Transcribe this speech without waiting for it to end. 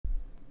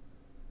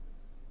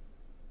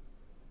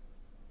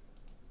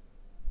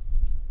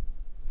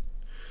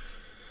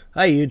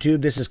Hi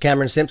YouTube, this is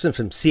Cameron Simpson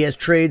from CS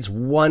Trades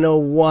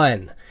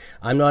 101.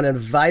 I'm not an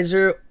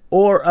advisor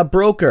or a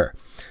broker.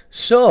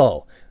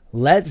 So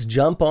let's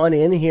jump on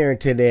in here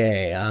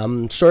today.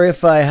 Sorry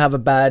if I have a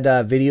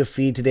bad video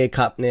feed today,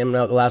 cutting in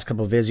out the last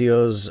couple of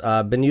videos.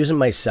 I've been using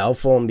my cell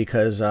phone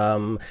because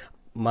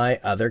my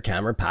other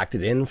camera packed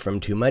it in from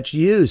too much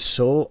use.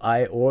 So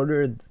I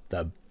ordered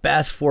the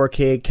best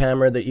 4K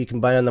camera that you can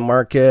buy on the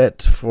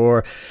market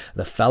for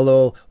the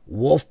fellow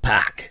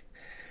Wolfpack.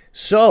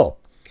 So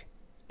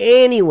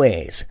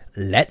anyways,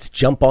 let's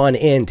jump on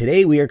in.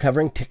 Today we are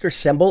covering ticker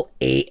symbol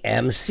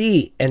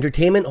AMC,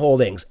 Entertainment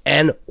Holdings.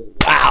 And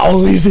wow,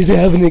 is it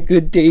having a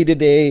good day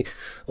today?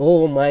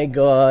 Oh my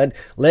God.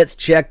 Let's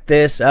check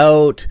this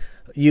out,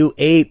 you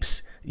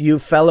apes, you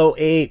fellow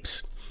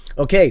apes.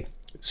 Okay,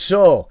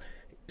 so.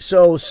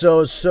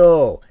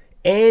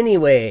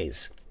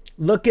 Anyways,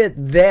 look at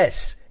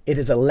this. It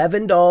is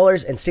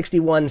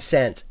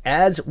 $11.61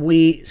 as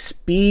we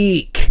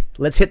speak.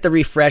 Let's hit the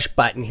refresh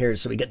button here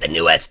so we get the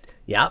newest.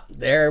 Yep,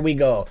 there we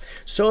go.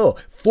 So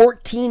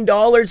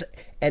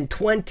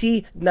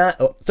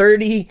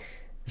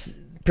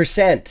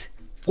 $14.30%.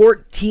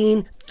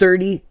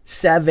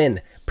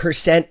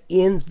 14.37%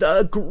 in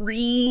the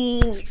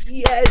green.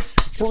 Yes,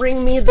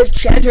 bring me the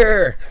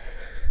cheddar.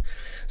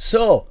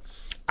 So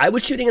I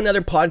was shooting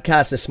another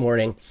podcast this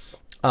morning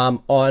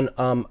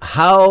on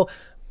how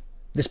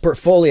this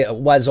portfolio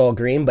was all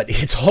green, but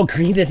it's all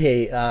green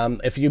today.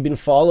 If you've been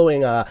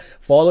following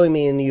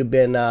me and you've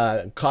been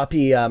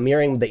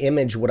mirroring the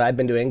image, what I've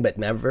been doing, but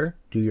never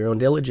do your own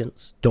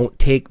diligence. Don't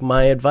take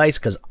my advice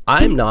because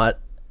I'm not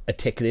a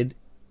ticketed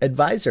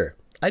advisor.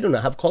 I do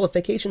not have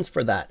qualifications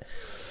for that,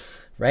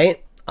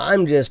 right?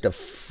 I'm just a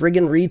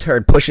friggin'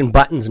 retard pushing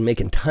buttons and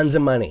making tons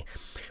of money.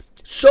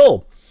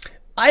 So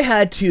I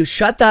had to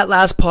shut that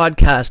last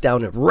podcast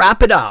down and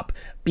wrap it up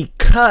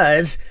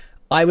because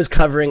I was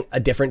covering a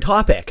different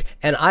topic,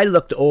 and I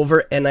looked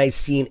over and I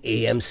seen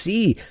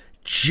AMC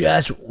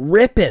just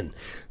ripping.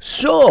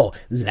 So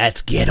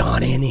let's get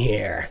on in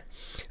here.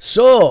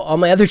 So on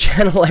my other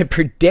channel, I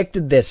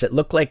predicted this. It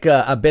looked like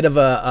a bit of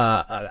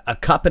a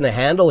cup and a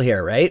handle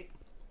here, right?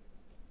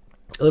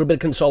 A little bit of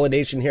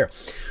consolidation here.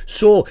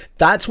 So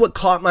that's what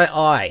caught my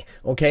eye.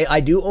 Okay, I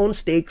do own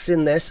stakes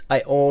in this.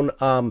 I own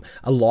a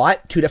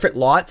lot, 2 different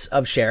lots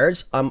of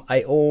shares.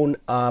 I own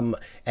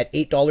at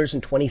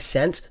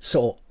 $8.20.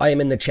 So I am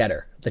in the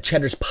cheddar. The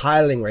cheddar's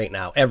piling right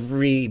now.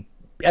 Every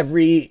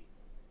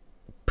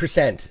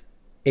percent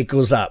it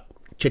goes up.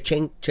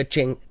 Cha-ching,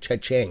 cha-ching,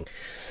 cha-ching.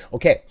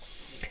 Okay.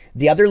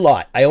 The other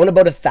lot, I own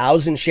about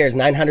 1,000 shares,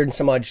 900 and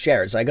some odd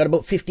shares. I got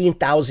about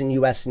 15,000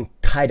 US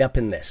tied up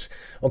in this.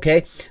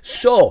 Okay,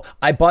 so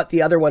I bought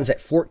the other ones at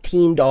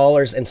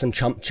 $14 and some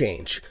chump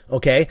change.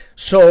 Okay,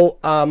 so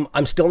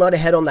I'm still not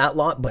ahead on that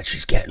lot, but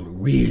she's getting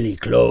really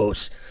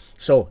close.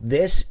 So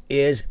this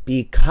is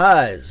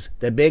because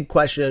the big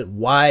question: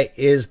 why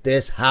is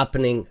this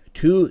happening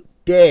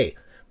today?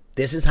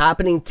 This is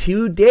happening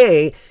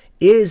today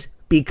is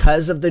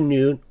because of the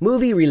new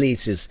movie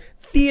releases.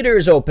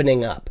 Theaters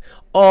opening up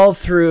all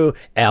through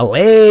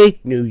LA,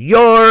 New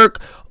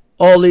York,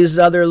 all these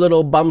other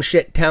little bum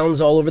shit towns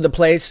all over the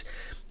place.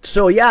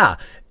 So yeah,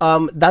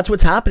 that's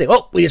what's happening.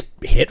 Oh, we just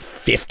hit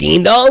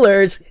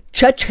 $15.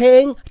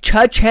 Cha-ching,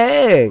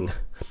 cha-ching.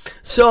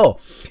 So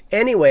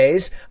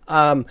anyways,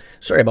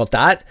 sorry about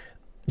that.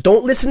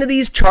 Don't listen to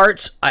these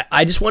charts.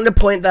 I just wanted to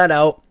point that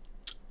out.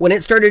 When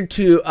it started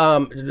to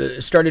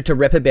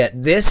rip a bit,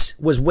 this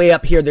was way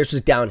up here, this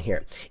was down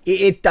here.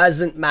 It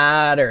doesn't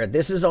matter.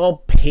 This is all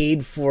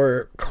paid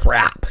for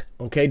crap.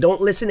 Okay, don't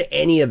listen to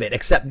any of it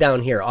except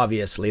down here.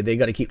 Obviously, they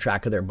got to keep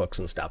track of their books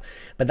and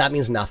stuff, but that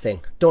means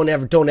nothing. Don't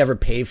ever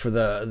pay for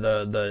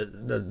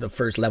the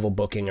first level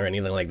booking or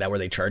anything like that, where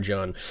they charge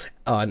you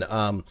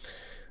on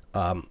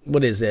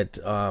what is it?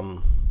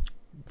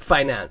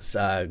 Finance,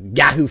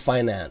 Yahoo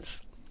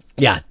Finance.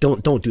 Yeah,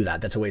 don't do that.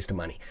 That's a waste of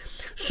money.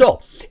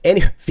 So,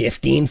 anyway,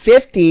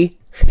 1550.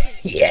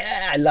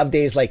 Yeah, I love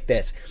days like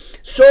this.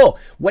 So,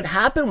 what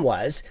happened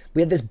was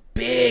we had this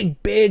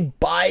big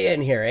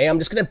buy-in here. Eh? I'm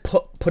just going to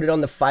put it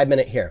on the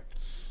 5-minute here.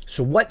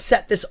 So, what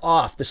set this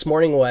off this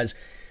morning was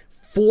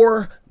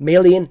 4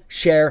 million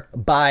share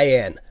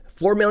buy-in.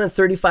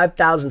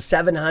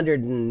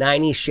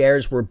 4,035,790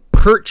 shares were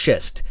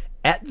purchased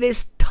at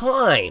this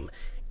time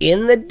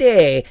in the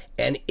day,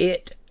 and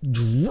it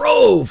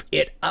drove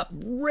it up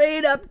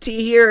right up to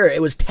here.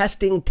 It was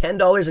testing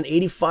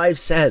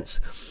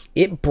 $10.85.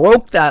 It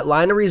broke that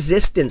line of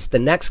resistance. The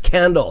next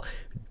candle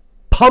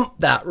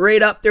pumped that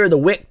right up there. The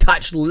wick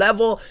touched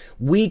level.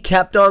 We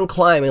kept on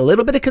climbing. A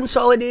little bit of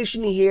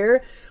consolidation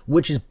here,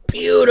 which is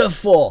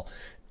beautiful.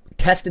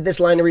 Tested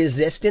this line of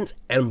resistance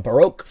and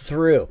broke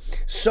through.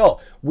 So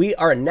we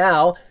are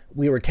now,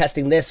 we were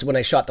testing this when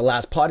I shot the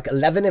last podcast,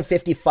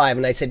 11:55,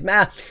 and I said,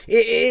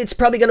 it's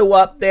probably going to go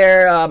up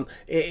there.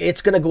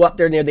 It's going to go up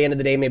there near the end of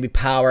the day, maybe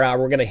power hour.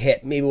 We're going to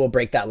hit, maybe we'll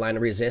break that line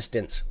of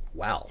resistance.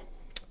 Wow.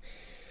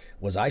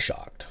 Was I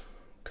shocked?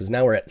 Because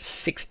now we're at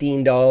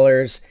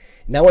 $16.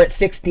 Now we're at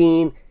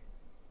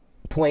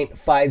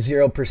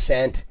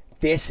 16.50%.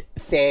 this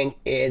thing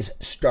is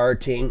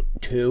starting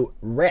to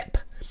rip.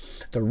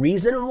 The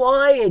reason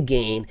why,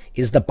 again,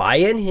 is the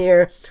buy-in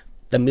here,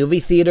 the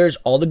movie theaters,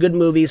 all the good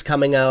movies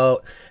coming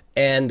out,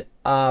 and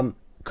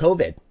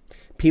COVID.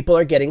 People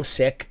are getting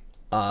sick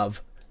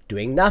of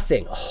doing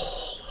nothing.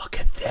 Oh, look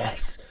at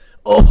this.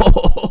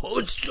 Oh,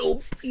 it's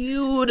so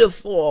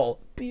beautiful.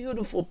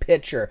 Beautiful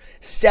picture.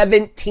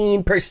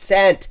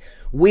 17%.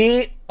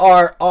 We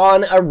are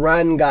on a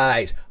run,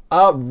 guys.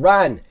 A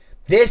run.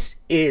 This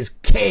is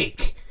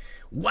cake.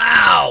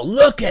 Wow,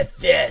 look at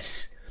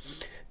this.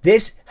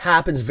 This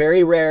happens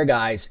very rare,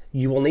 guys.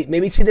 You will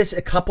maybe see this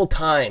a couple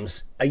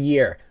times a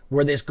year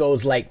where this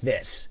goes like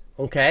this,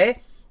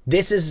 okay?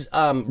 This is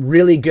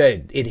really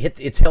good.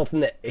 It's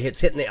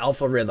hitting the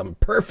alpha rhythm.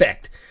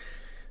 Perfect.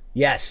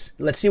 Yes.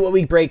 Let's see what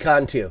we break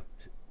onto.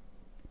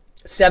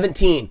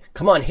 17.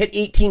 Come on, hit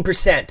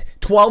 18%.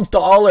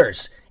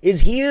 $12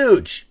 is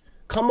huge.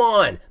 Come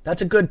on.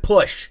 That's a good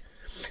push.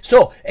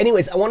 So,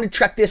 anyways, I want to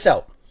check this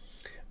out.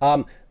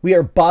 We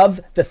are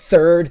above the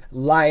third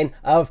line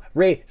of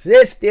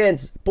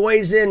resistance,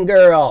 boys and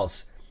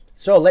girls.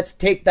 So let's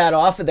take that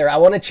off of there. I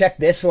want to check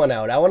this one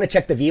out. I want to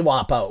check the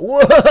VWAP out.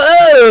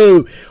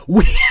 Whoa!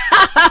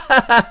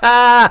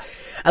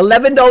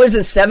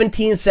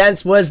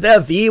 $11.17 was the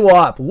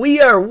VWAP. We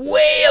are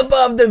way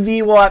above the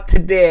VWAP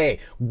today.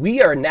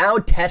 We are now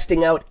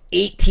testing out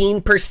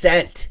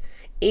 18%.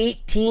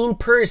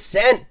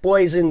 18%,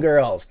 boys and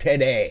girls,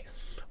 today.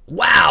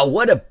 Wow,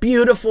 what a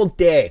beautiful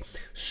day.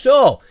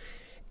 So,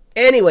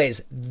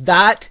 anyways,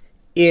 that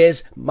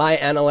is my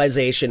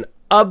analyzation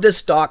of the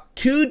stock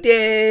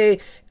today.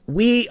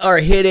 We are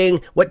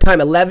hitting, what time?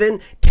 10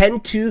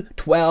 to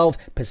 12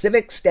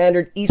 Pacific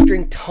Standard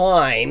Eastern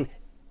Time,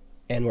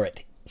 and we're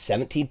at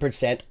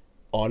 17%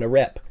 on a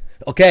rip.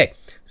 Okay,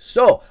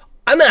 so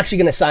I'm actually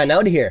going to sign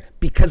out here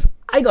because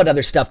I got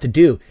other stuff to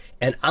do,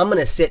 and I'm going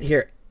to sit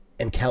here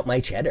and count my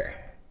cheddar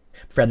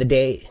for the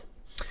day.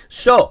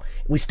 So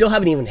we still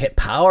haven't even hit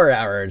power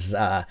hours,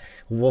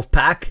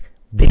 Wolfpack.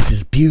 This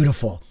is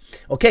beautiful.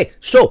 Okay,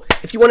 so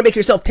if you want to make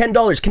yourself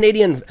 $10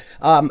 Canadian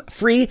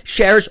free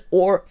shares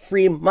or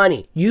free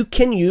money, you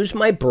can use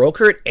my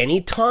broker at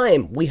any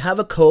time. We have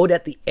a code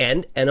at the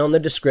end and on the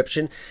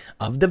description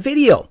of the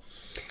video.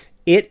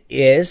 It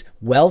is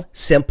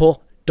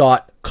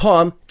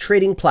wealthsimple.com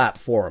trading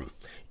platform.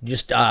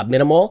 Just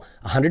minimal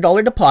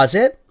 $100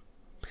 deposit,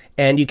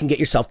 and you can get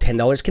yourself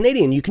 $10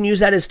 Canadian. You can use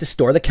that as to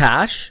store the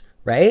cash,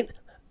 right?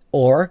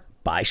 Or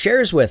buy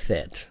shares with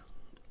it.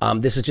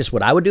 This is just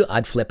what I would do.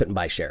 I'd flip it and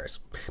buy shares.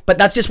 But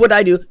that's just what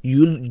I do.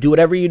 You do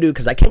whatever you do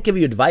because I can't give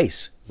you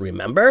advice.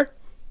 Remember?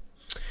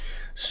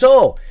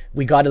 So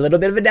we got a little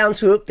bit of a down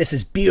swoop. This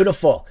is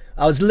beautiful.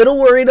 I was a little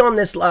worried on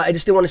this. I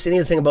just didn't want to say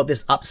anything about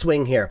this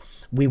upswing here.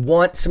 We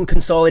want some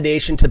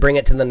consolidation to bring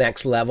it to the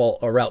next level,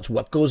 or else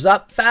what goes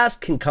up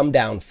fast can come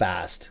down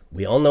fast.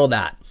 We all know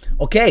that.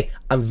 Okay,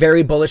 I'm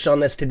very bullish on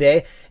this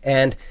today.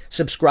 And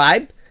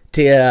subscribe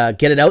to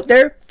get it out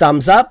there.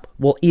 Thumbs up.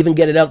 We'll even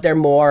get it out there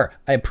more.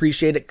 I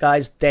appreciate it,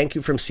 guys. Thank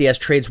you from CS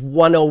Trades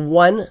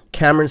 101.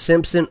 Cameron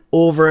Simpson,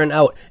 over and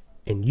out.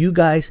 And you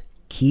guys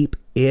keep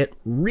it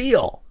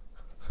real.